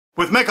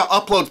With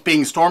Megauploads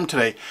being stormed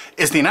today,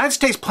 is the United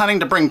States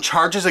planning to bring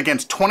charges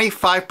against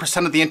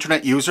 25% of the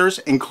internet users,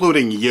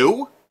 including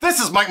you? This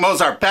is Mike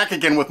Mozart back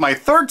again with my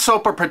third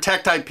SOPA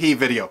Protect IP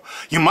video.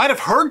 You might have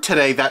heard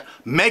today that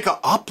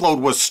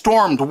Megaupload was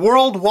stormed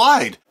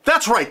worldwide.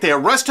 That's right, they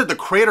arrested the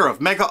creator of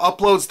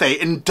Megauploads, they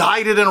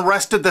indicted and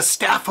arrested the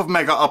staff of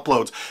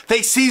Megauploads,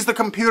 they seized the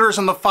computers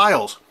and the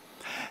files.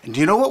 And do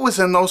you know what was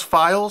in those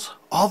files?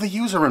 All the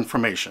user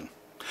information.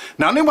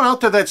 Now, anyone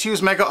out there that's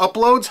used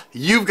Megauploads,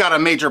 you've got a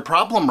major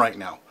problem right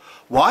now.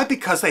 Why?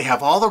 Because they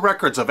have all the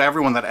records of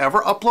everyone that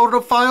ever uploaded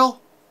a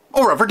file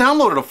or ever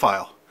downloaded a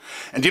file.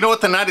 And do you know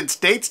what the United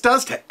States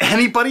does to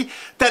anybody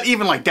that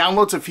even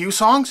downloads a few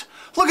songs?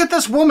 Look at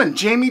this woman,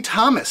 Jamie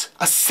Thomas,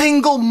 a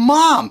single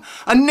mom,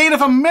 a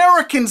Native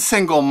American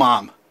single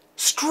mom,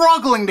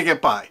 struggling to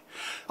get by.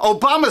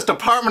 Obama's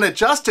Department of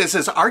Justice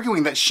is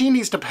arguing that she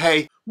needs to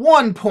pay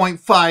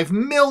 $1.5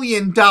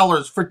 million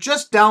for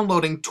just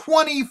downloading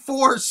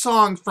 24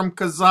 songs from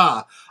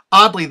Kazaa.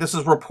 Oddly, this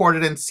is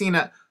reported in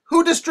CNET.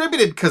 Who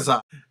distributed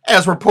Kazaa?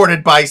 As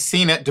reported by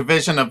CNET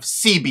division of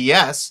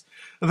CBS,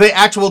 the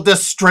actual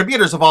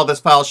distributors of all this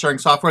file sharing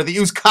software that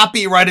use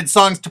copyrighted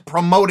songs to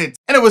promote it,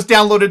 and it was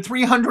downloaded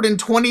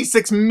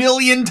 326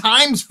 million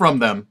times from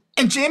them.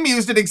 And Jamie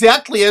used it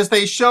exactly as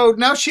they showed.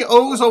 Now she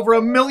owes over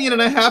 $1.5 million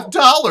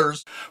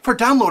for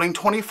downloading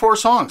 24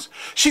 songs.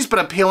 She's been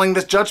appealing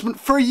this judgment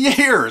for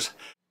years.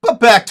 But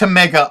back to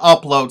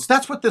Megauploads.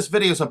 That's what this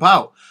video's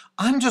about.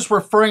 I'm just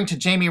referring to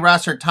Jamie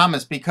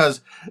Thomas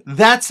because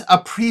that's a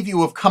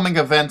preview of coming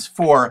events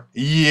for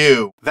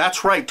you.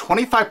 That's right,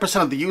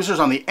 25% of the users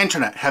on the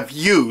internet have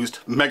used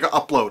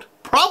Megaupload.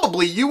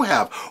 Probably you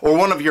have, or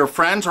one of your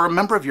friends, or a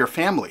member of your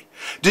family.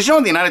 Did you know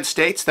in the United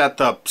States that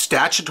the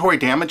statutory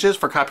damages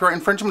for copyright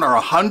infringement are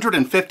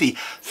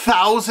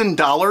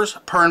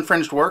 $150,000 per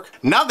infringed work?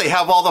 Now they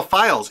have all the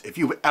files. If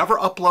you've ever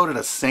uploaded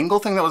a single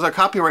thing that was a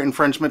copyright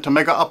infringement to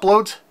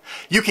Megauploads,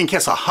 you can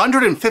kiss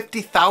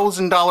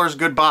 $150,000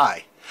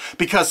 goodbye.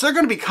 Because they're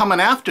going to be coming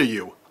after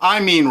you. I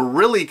mean,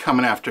 really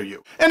coming after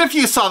you. And if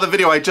you saw the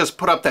video I just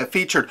put up that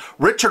featured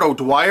Richard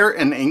O'Dwyer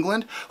in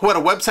England, who had a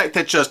website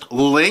that just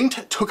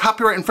linked to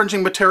copyright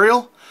infringing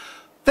material,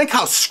 think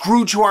how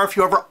screwed you are if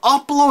you ever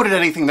uploaded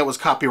anything that was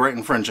copyright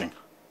infringing.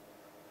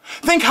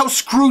 Think how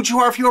screwed you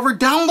are if you ever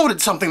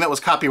downloaded something that was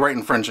copyright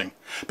infringing.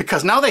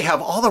 Because now they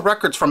have all the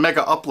records from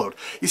Megaupload.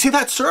 You see,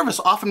 that service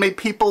often made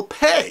people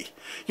pay.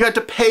 You had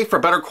to pay for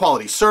better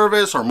quality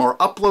service or more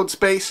upload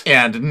space.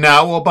 And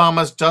now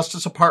Obama's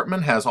Justice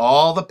Department has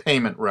all the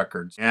payment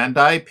records and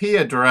IP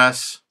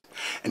address.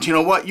 And you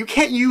know what? You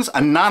can't use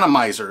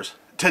anonymizers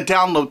to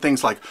download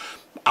things like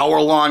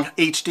hour-long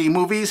HD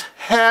movies.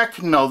 Heck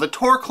no, the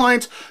Tor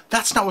clients,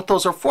 that's not what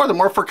those are for. They're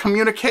more for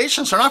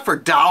communications. They're not for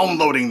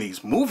downloading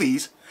these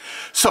movies.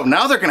 So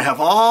now they're going to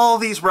have all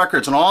these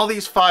records and all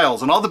these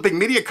files, and all the big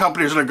media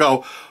companies are going to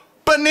go,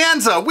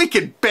 bonanza, we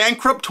could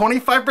bankrupt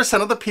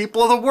 25% of the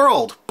people of the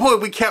world. Boy,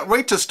 we can't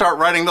wait to start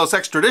writing those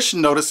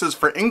extradition notices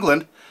for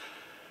England.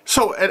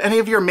 So, any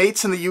of your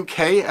mates in the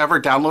UK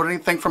ever download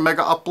anything from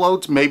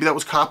Megauploads? Maybe that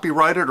was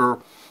copyrighted,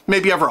 or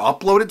maybe ever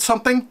uploaded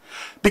something?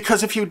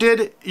 Because if you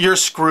did, you're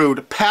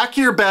screwed. Pack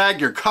your bag,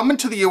 you're coming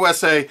to the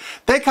USA.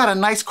 They got a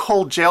nice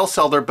cold jail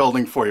cell they're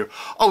building for you.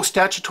 Oh,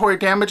 statutory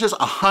damages,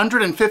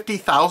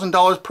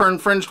 $150,000 per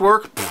infringed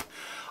work? Pfft.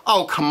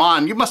 Oh, come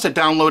on, you must have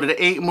downloaded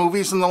 8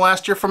 movies in the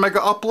last year for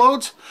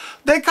Megauploads.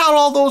 They got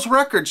all those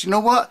records. You know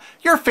what?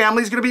 Your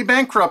family's going to be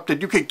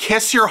bankrupted. You could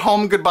kiss your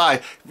home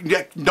goodbye.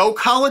 No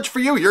college for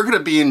you. You're going to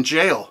be in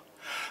jail.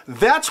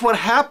 That's what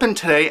happened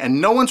today, and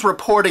no one's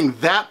reporting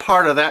that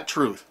part of that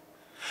truth.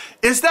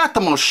 Is that the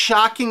most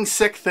shocking,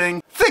 sick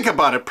thing? Think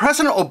about it.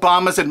 President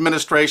Obama's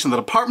administration, the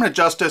Department of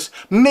Justice,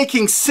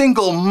 making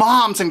single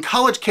moms and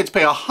college kids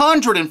pay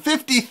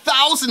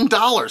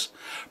 $150,000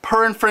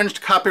 per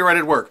infringed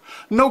copyrighted work.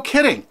 No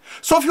kidding.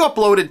 So if you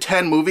uploaded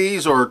 10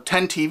 movies or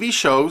 10 TV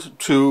shows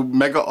to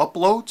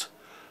Megauploads,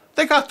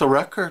 they got the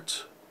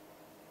records.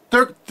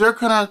 They're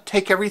gonna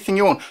take everything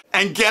you own.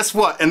 And guess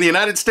what? In the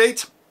United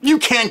States, you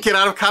can't get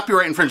out of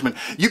copyright infringement.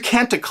 You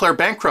can't declare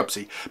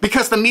bankruptcy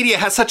because the media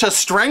has such a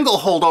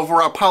stranglehold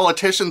over our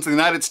politicians in the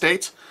United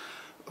States.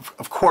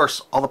 Of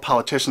course, all the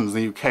politicians in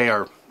the UK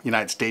are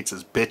United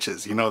States'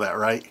 bitches. You know that,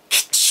 right?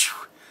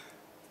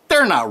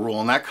 They're not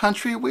ruling that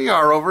country. We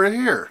are over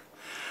here.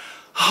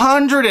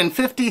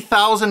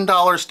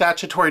 $150,000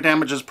 statutory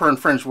damages per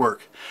infringed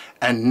work.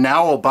 And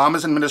now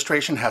Obama's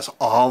administration has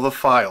all the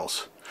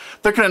files.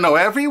 They're going to know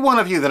every one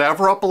of you that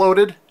ever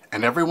uploaded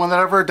and everyone that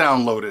ever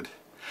downloaded.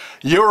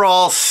 You're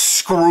all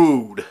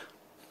screwed.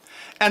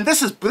 And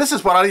this is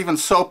without even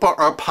SOPA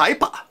or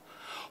PIPA.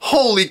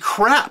 Holy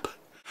crap.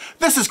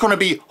 This is going to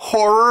be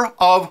horror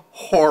of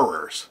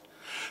horrors.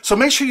 So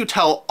make sure you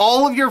tell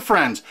all of your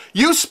friends,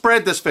 you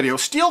spread this video,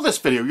 steal this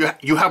video,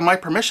 you have my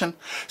permission,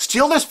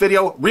 steal this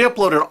video,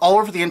 re-upload it all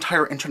over the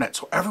entire internet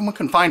so everyone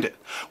can find it.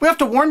 We have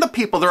to warn the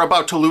people they're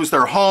about to lose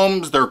their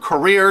homes, their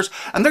careers,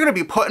 and they're going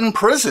to be put in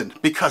prison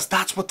because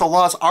that's what the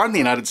laws are in the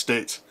United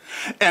States.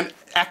 And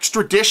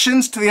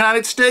extraditions to the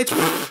United States?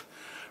 Pfft,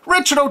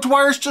 Richard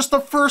O'Dwyer's just the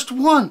first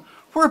one.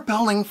 We're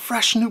building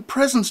fresh new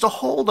prisons to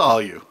hold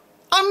all you.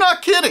 I'm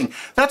not kidding.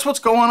 That's what's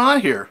going on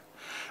here.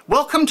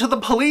 Welcome to the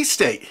police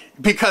state,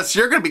 because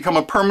you're going to become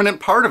a permanent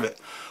part of it.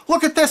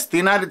 Look at this. The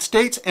United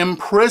States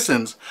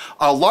imprisons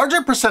a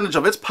larger percentage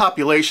of its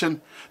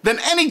population than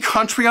any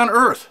country on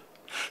earth.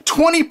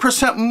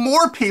 20%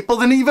 more people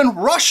than even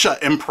Russia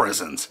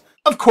imprisons.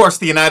 Of course,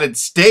 the United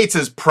States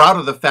is proud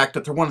of the fact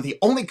that they're one of the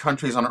only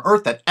countries on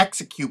earth that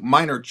execute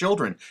minor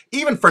children,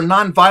 even for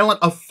nonviolent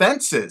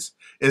offenses.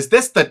 Is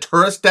this the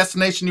tourist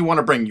destination you want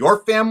to bring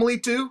your family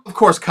to? Of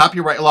course,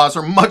 copyright laws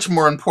are much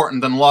more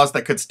important than laws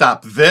that could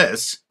stop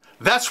this.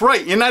 That's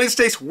right, United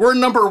States, we're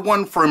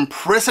 #1 for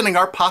imprisoning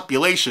our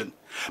population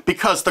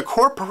because the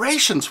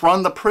corporations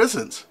run the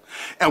prisons.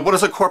 And what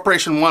does a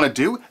corporation want to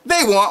do?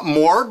 They want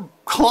more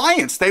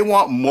clients. They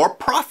want more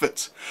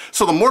profits.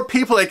 So the more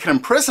people they can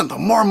imprison, the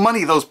more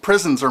money those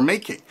prisons are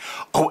making.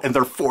 Oh, and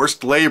they're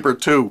forced labor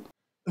too.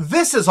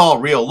 This is all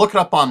real. Look it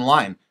up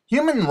online.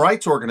 Human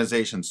rights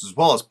organizations, as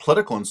well as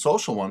political and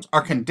social ones,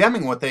 are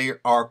condemning what they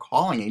are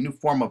calling a new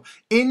form of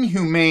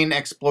inhumane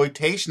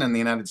exploitation in the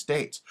United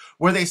States,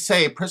 where they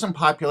say a prison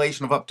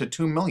population of up to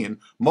 2 million,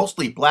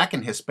 mostly black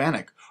and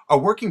Hispanic, are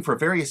working for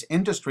various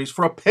industries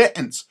for a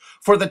pittance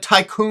for the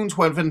tycoons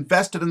who have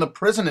invested in the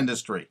prison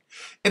industry.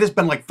 It has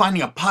been like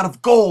finding a pot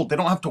of gold. They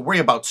don't have to worry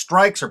about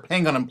strikes or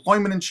paying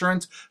unemployment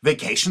insurance,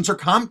 vacations, or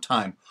comp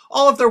time.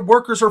 All of their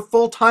workers are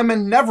full-time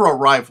and never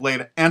arrive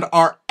late and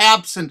are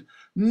absent,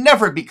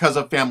 never because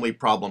of family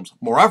problems.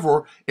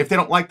 Moreover, if they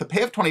don't like the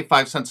pay of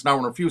 25 cents an hour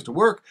and refuse to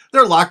work,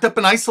 they're locked up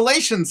in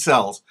isolation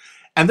cells.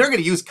 And they're going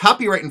to use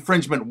copyright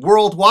infringement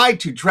worldwide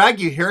to drag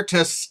you here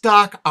to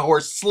stock our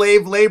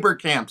slave labor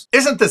camps.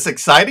 Isn't this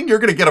exciting? You're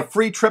going to get a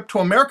free trip to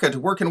America to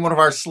work in one of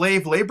our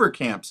slave labor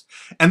camps.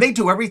 And they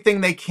do everything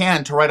they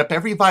can to write up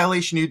every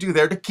violation you do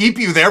there to keep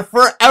you there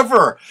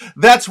forever.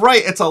 That's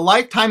right. It's a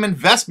lifetime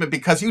investment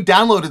because you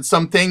downloaded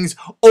some things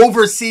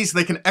overseas so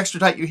they can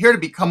extradite you here to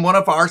become one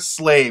of our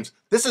slaves.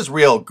 This is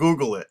real.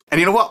 Google it.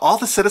 And you know what? All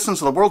the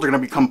citizens of the world are going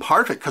to become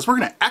part of it because we're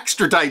going to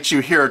extradite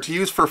you here to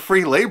use for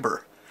free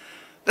labor.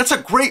 That's a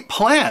great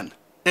plan.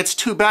 It's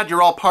too bad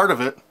you're all part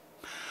of it.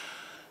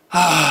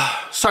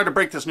 Sorry to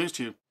break this news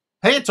to you.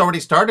 Hey, it's already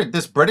started.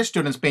 This British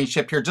student's being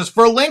shipped here just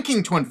for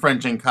linking to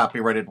infringing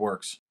copyrighted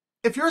works.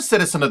 If you're a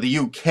citizen of the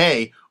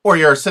UK, or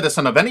you're a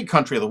citizen of any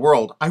country of the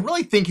world, I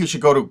really think you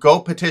should go to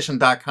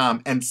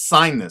gopetition.com and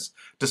sign this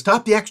to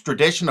stop the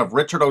extradition of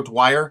Richard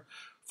O'Dwyer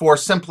for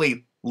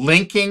simply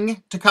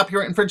linking to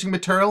copyright infringing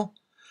material.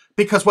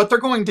 Because what they're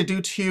going to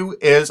do to you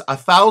is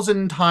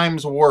 1,000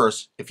 times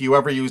worse if you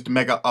ever used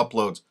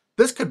Megauploads.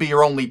 This could be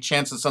your only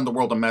chance to send the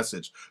world a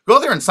message. Go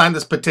there and sign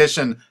this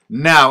petition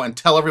now and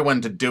tell everyone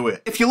to do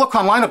it. If you look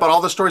online about all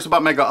the stories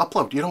about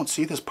Megaupload, you don't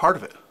see this part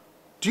of it.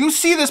 Do you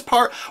see this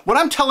part? What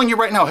I'm telling you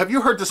right now, have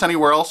you heard this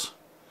anywhere else?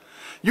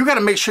 You got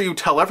to make sure you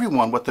tell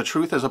everyone what the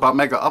truth is about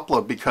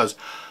Megaupload because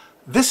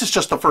this is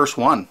just the first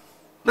one.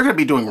 They're going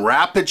to be doing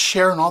rapid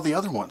share and all the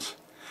other ones.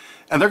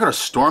 And they're going to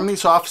storm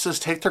these offices,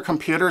 take their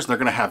computers, and they're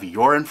going to have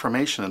your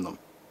information in them.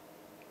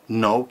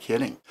 No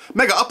kidding.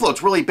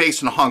 Megaupload's really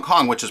based in Hong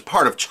Kong, which is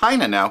part of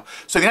China now.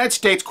 So the United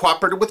States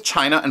cooperated with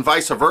China and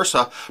vice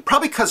versa,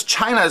 probably because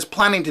China is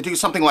planning to do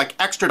something like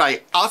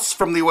extradite us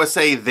from the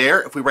USA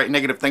there if we write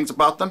negative things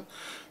about them.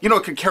 You know,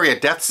 it could carry a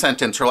death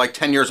sentence or like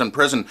 10 years in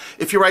prison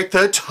if you write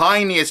the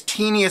tiniest,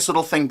 teeniest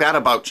little thing bad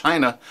about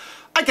China.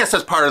 I guess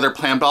that's part of their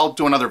plan, but I'll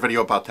do another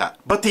video about that.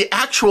 But the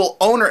actual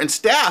owner and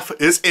staff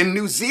is in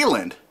New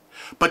Zealand.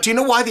 But do you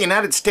know why the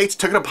United States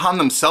took it upon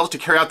themselves to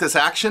carry out this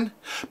action?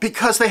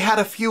 Because they had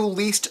a few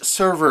leased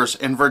servers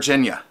in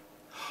Virginia.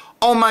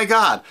 Oh my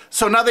God.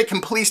 So now they can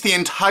police the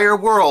entire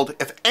world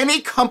if any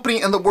company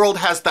in the world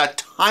has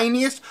that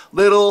tiniest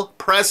little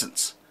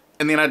presence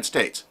in the United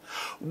States.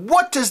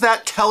 What does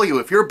that tell you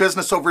if you're a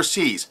business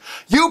overseas?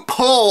 You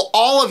pull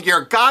all of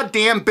your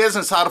goddamn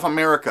business out of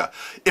America.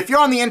 If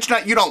you're on the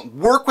internet, you don't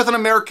work with an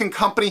American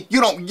company,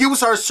 you don't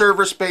use our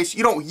server space,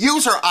 you don't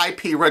use our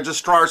IP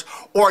registrars,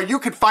 or you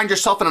could find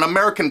yourself in an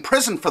American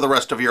prison for the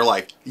rest of your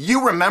life.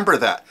 You remember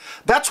that.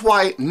 That's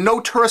why no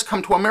tourists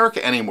come to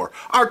America anymore.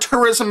 Our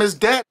tourism is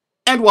dead.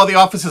 And while the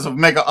offices of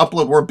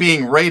Megaupload were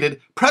being raided,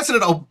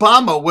 President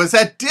Obama was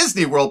at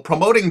Disney World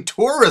promoting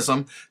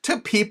tourism to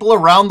people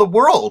around the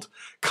world.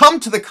 Come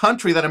to the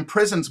country that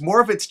imprisons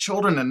more of its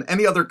children than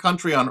any other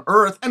country on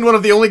Earth, and one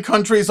of the only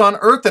countries on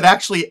Earth that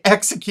actually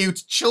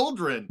executes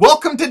children.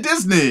 Welcome to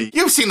Disney.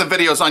 You've seen the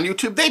videos on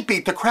YouTube. They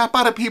beat the crap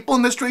out of people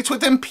in the streets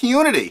with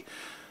impunity.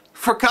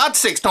 For God's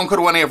sakes, don't go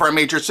to any of our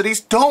major cities.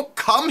 Don't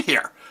come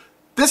here.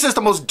 This is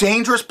the most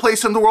dangerous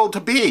place in the world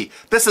to be.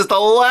 This is the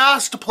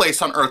last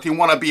place on earth you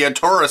want to be a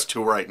tourist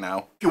to right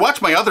now. If you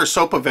watch my other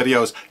SOPA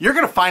videos, you're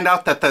going to find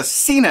out that the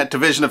CNET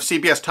division of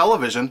CBS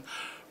television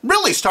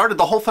really started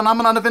the whole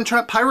phenomenon of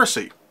internet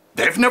piracy.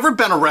 They've never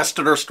been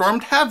arrested or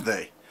stormed, have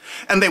they?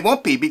 And they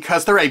won't be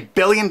because they're a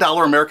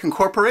billion-dollar American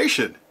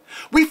corporation.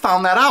 We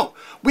found that out.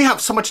 We have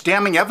so much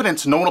damning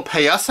evidence no one will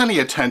pay us any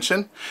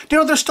attention. You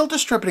know, they're still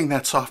distributing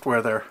that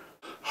software there.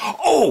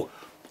 Oh,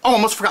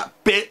 almost forgot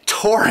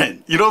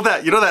BitTorrent. You know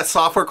that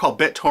software called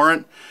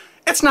BitTorrent?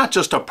 It's not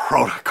just a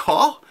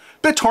protocol.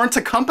 BitTorrent's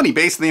a company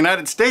based in the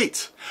United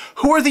States.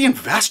 Who are the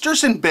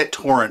investors in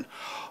BitTorrent?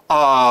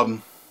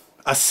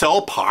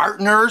 Accel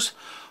Partners,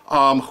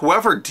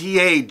 whoever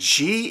DAG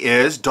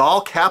is,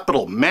 Dahl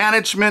Capital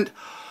Management.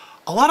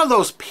 A lot of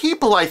those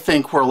people, I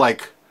think, were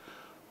like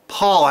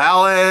Paul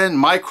Allen,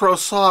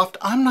 Microsoft.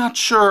 I'm not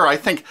sure. I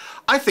think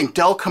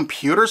Dell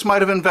Computers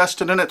might have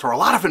invested in it. There are a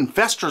lot of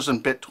investors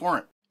in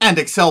BitTorrent. And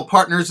Accel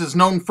Partners is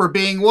known for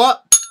being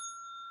what?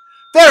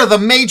 They're the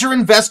major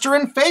investor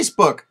in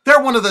Facebook.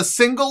 They're one of the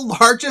single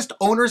largest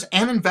owners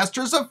and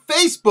investors of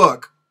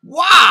Facebook.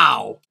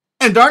 Wow!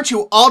 And aren't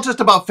you all just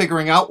about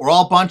figuring out we're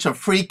all a bunch of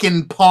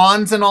freaking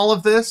pawns in all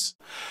of this?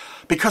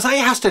 Because I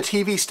asked a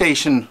TV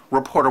station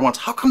reporter once,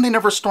 how come they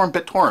never stormed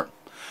BitTorrent?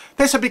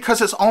 They said because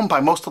it's owned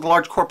by most of the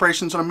large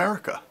corporations in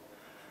America.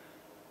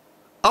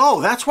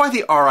 Oh, that's why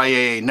the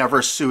RIAA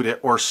never sued it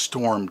or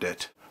stormed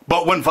it.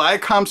 But when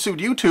Viacom sued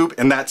YouTube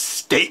in that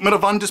statement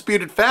of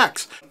undisputed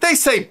facts, they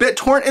say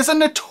BitTorrent is a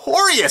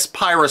notorious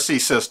piracy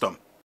system.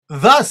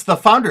 Thus, the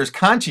founders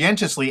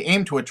conscientiously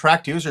aim to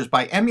attract users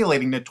by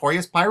emulating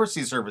notorious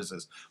piracy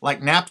services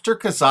like Napster,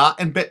 Kazaa,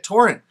 and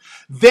BitTorrent.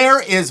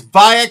 There is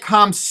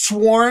Viacom's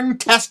sworn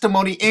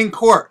testimony in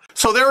court.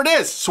 So there it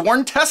is,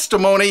 sworn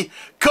testimony.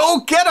 Go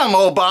get them,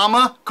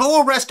 Obama.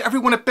 Go arrest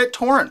everyone at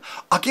BitTorrent.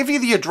 I'll give you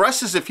the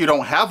addresses if you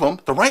don't have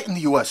them. They're right in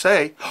the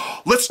USA.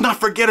 Let's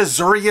not forget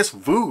Azurius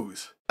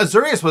Vooz.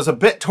 Azurius was a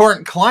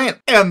BitTorrent client,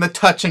 and the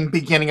touching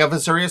beginning of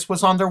Azurius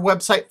was on their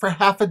website for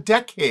half a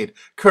decade,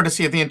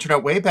 courtesy of the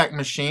Internet Wayback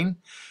Machine.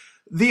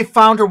 The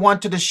founder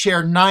wanted to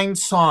share 9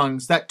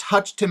 songs that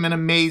touched him and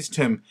amazed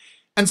him,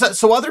 and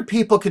so other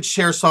people could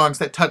share songs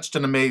that touched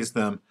and amazed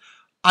them.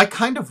 I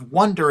kind of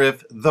wonder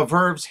if The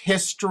Verve's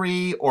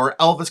History or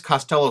Elvis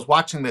Costello's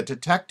Watching the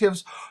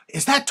Detectives,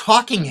 is that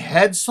Talking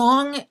Head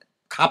song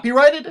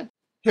copyrighted?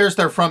 Here's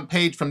their front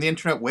page from the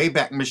Internet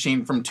Wayback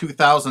Machine from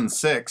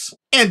 2006.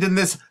 And in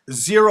this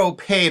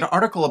zero-paid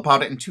article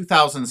about it in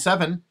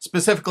 2007,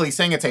 specifically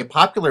saying it's a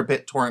popular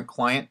BitTorrent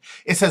client,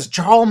 it says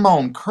Jarl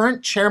Moan,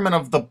 current chairman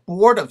of the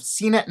board of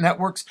CNET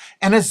Networks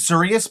and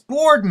Azurius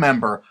board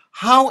member.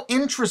 How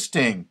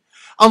interesting.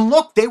 And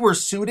look, they were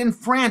sued in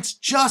France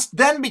just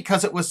then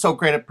because it was so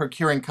great at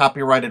procuring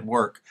copyrighted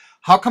work.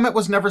 How come it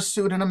was never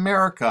sued in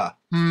America?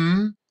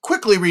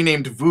 Quickly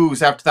renamed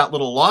Vooz after that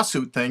little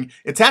lawsuit thing,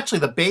 it's actually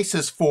the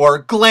basis for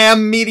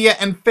Glam Media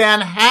and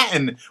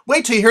Fanhattan.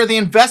 Wait till you hear the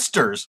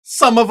investors.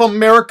 Some of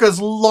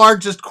America's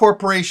largest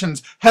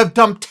corporations have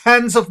dumped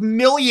tens of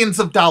millions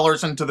of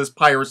dollars into this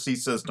piracy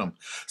system.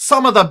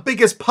 Some of the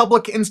biggest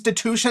public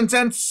institutions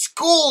and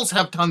schools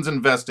have tons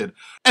invested.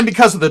 And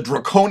because of the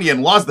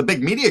draconian laws the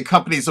big media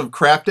companies have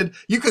crafted,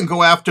 you can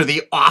go after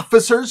the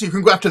officers, you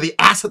can go after the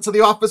assets of the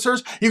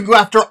officers, you can go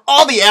after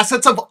all the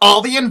assets of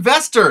all the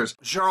investors.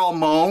 Jarl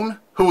Moan,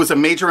 who was a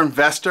major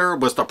investor,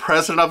 was the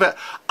president of it.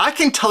 I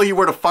can tell you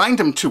where to find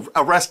him to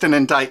arrest and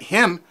indict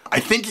him. I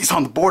think he's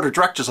on the board of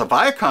directors of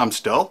Viacom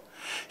still.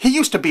 He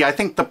used to be, I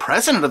think, the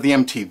president of the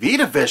MTV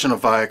division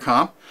of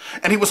Viacom.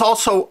 And he was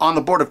also on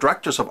the board of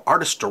directors of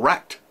Artist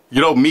Direct. You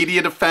know,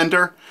 Media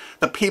Defender,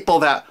 the people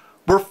that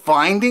were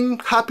finding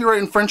copyright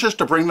infringers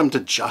to bring them to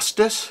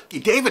justice.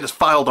 David has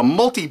filed a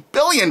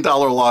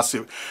multi-billion-dollar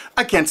lawsuit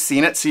against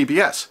CNET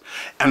CBS.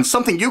 And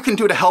something you can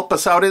do to help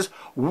us out is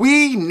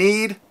we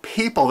need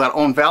people that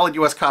own valid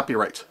US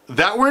copyrights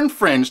that were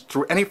infringed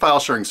through any file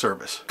sharing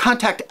service.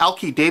 Contact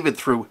Alki David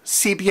through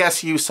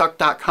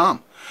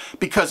cbsusuck.com,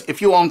 because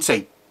if you own,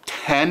 say,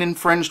 10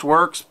 infringed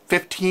works,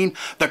 15,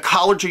 the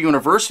college or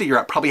university you're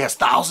at probably has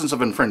thousands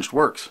of infringed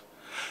works.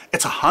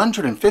 It's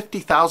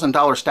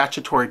 $150,000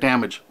 statutory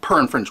damage per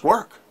infringed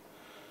work.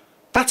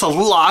 That's a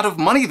lot of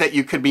money that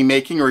you could be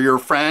making, or your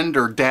friend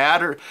or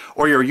dad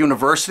or your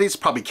university is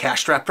probably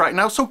cash-strapped right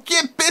now. So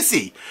get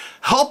busy.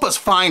 Help us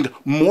find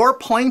more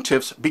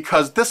plaintiffs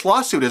because this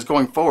lawsuit is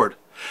going forward.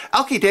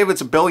 Alki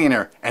David's a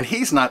billionaire and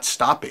he's not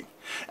stopping.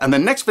 And the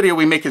next video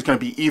we make is going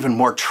to be even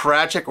more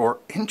tragic or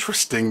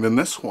interesting than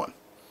this one.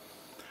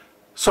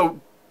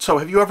 So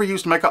have you ever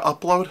used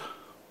Megaupload?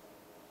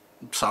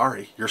 I'm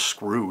sorry, you're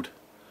screwed.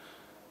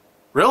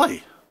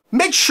 Really?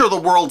 Make sure the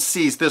world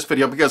sees this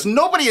video because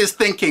nobody is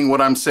thinking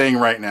what I'm saying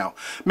right now.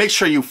 Make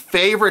sure you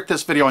favorite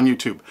this video on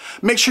YouTube.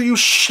 Make sure you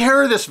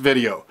share this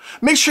video.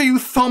 Make sure you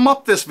thumb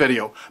up this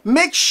video.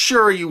 Make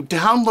sure you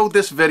download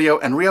this video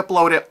and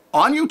re-upload it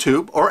on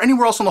YouTube or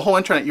anywhere else on the whole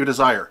internet you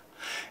desire.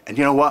 And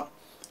you know what?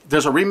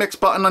 There's a remix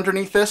button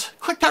underneath this.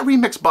 Click that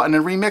remix button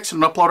and remix it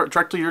and upload it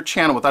directly to your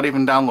channel without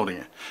even downloading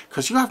it.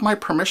 Because you have my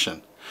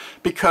permission.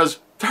 Because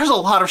there's a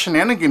lot of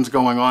shenanigans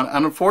going on,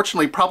 and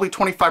unfortunately probably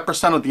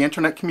 25% of the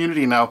internet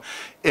community now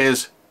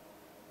is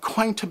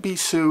going to be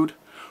sued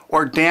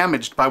or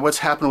damaged by what's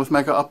happened with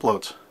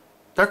Megauploads.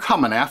 They're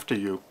coming after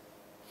you.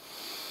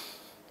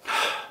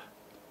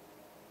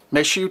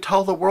 Make sure you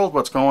tell the world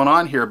what's going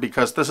on here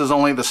because this is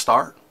only the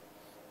start.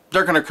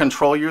 They're going to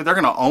control you. They're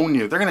going to own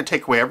you. They're going to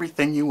take away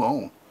everything you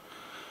own.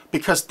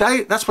 Because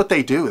that's what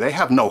they do. They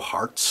have no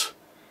hearts.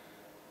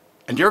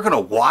 And you're going to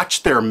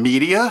watch their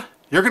media?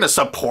 You're going to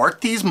support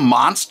these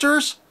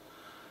monsters?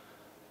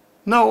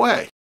 No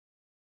way.